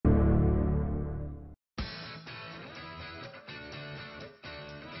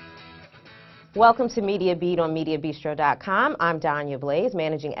Welcome to Media Beat on MediaBistro.com. I'm Danya Blaze,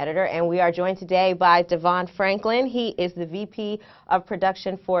 Managing Editor, and we are joined today by Devon Franklin. He is the VP of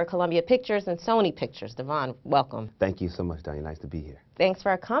Production for Columbia Pictures and Sony Pictures. Devon, welcome. Thank you so much, Danya. Nice to be here. Thanks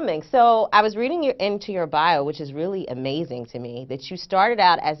for coming. So I was reading into your bio, which is really amazing to me, that you started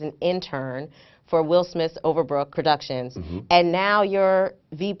out as an intern for Will Smith's Overbrook Productions, and now you're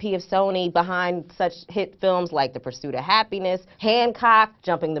VP of Sony behind such hit films like The Pursuit of Happiness, Hancock,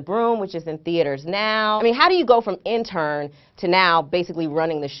 Jumping the Broom, which is in theaters now. I mean, how do you go from intern to now basically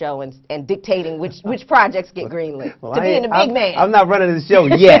running the show and dictating which projects get greenlit, well, to being a big man? I'm not running the show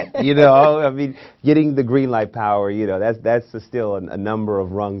yet, you know. I mean, getting the green light power, you know, that's still a number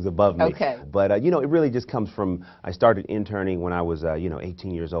of rungs above me. Okay. But, you know, it really just comes from, I started interning when I was, you know,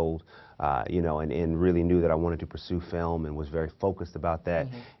 18 years old. You know, and really knew that I wanted to pursue film and was very focused about that.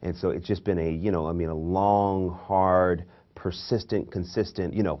 And so it's just been a, you know, I mean, a long, hard, persistent,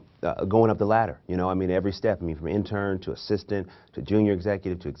 consistent, you know, going up the ladder. You know, I mean, every step. I mean, from intern to assistant to junior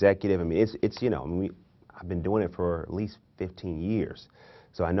executive to executive. I mean, it's you know, I mean, I've been doing it for at least 15 years.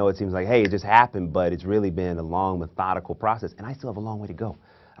 So I know it seems like, hey, it just happened, but it's really been a long, methodical process, and I still have a long way to go.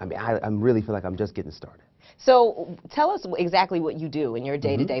 I mean, I really feel like I'm just getting started. So tell us exactly what you do in your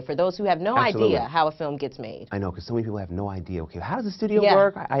day-to-day for those who have no idea how a film gets made. I know, because so many people have no idea, okay, how does the studio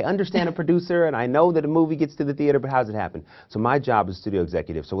work? I understand a producer, and I know that a movie gets to the theater, but how does it happen? So my job is studio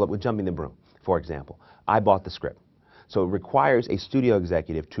executive. So with Jumping the Broom, for example, I bought the script. So it requires a studio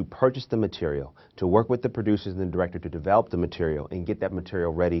executive to purchase the material, to work with the producers and the director to develop the material and get that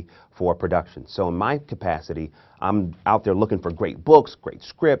material ready for production. So in my capacity, I'm out there looking for great books, great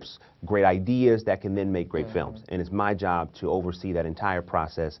scripts, great ideas that can then make great films. And it's my job to oversee that entire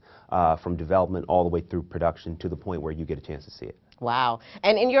process from development all the way through production to the point where you get a chance to see it. Wow.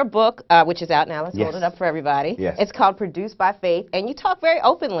 And in your book, which is out now, let's hold it up for everybody. It's called Produced by Faith, and you talk very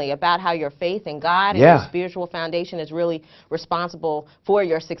openly about how your faith in God and your spiritual foundation is really responsible for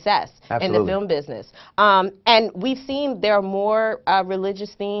your success in the film business. And we've seen there are more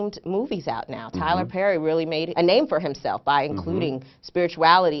religious-themed movies out now. Tyler Perry really made a name for himself by including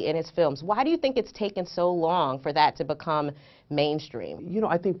spirituality in his films. Why do you think it's taken so long for that to become mainstream? You know,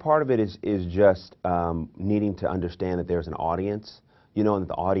 I think part of it is just needing to understand that there's an audience, you know, and that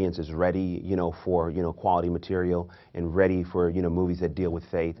the audience is ready, you know, for, you know, quality material and ready for, you know, movies that deal with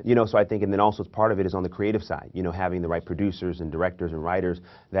faith. You know, so I think, and then also part of it is on the creative side, you know, having the right producers and directors and writers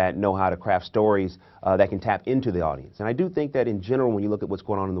that know how to craft stories that can tap into the audience. And I do think that in general, when you look at what's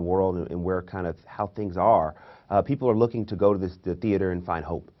going on in the world and where kind of how things are, people are looking to go to the theater and find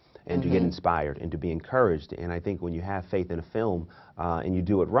hope, and to get inspired and to be encouraged. And I think when you have faith in a film and you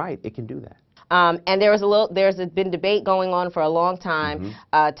do it right, it can do that. And there's been debate going on for a long time,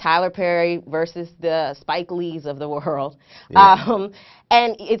 Tyler Perry versus the Spike Lees of the world.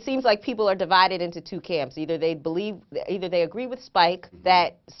 And it seems like people are divided into two camps. Either they agree with Spike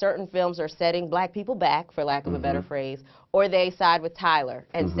that certain films are setting black people back, for lack of a better phrase, or they side with Tyler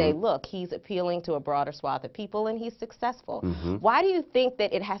and say, look, he's appealing to a broader swath of people and he's successful. Why do you think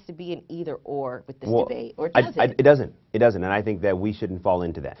that it has to be an either or with this debate, or does it? It doesn't. It doesn't, and I think that we shouldn't fall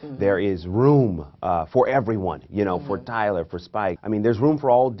into that. There is room for everyone, you know, for Tyler, for Spike. I mean, there's room for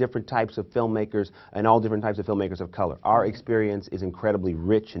all different types of filmmakers and all different types of filmmakers of color. Our experience is incredibly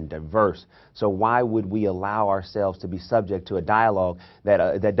rich and diverse, so why would we allow ourselves to be subject to a dialogue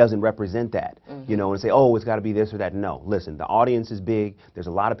that doesn't represent that, you know, and say, oh, it's got to be this or that? No, listen, the audience is big, there's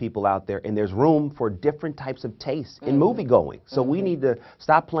a lot of people out there, and there's room for different types of tastes in movie going. So we need to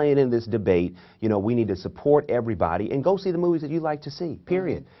stop playing in this debate. You know, we need to support everybody and go see the movies that you like to see,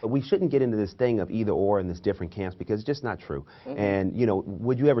 period. But we shouldn't get into this thing of either or in this different camps, because it's just not true. And, you know,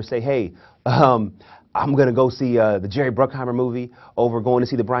 would you ever say, hey, I'm going to go see the Jerry Bruckheimer movie over going to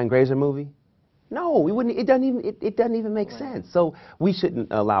see the Brian Grazer movie? No, we wouldn't. It doesn't even make sense. So we shouldn't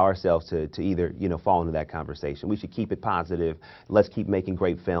allow ourselves to either, you know, fall into that conversation. We should keep it positive. Let's keep making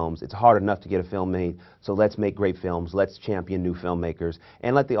great films. It's hard enough to get a film made, so let's make great films. Let's champion new filmmakers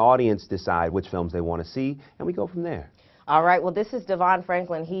and let the audience decide which films they want to see, and we go from there. All right, well, this is Devon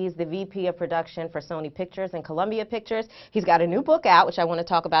Franklin. He's the VP of Production for Sony Pictures and Columbia Pictures. He's got a new book out, which I want to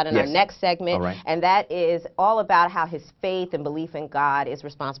talk about in our next segment, and that is all about how his faith and belief in God is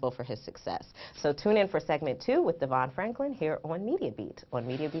responsible for his success. So tune in for segment 2 with Devon Franklin here on Media Beat on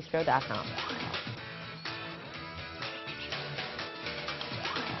MediaBistro.com.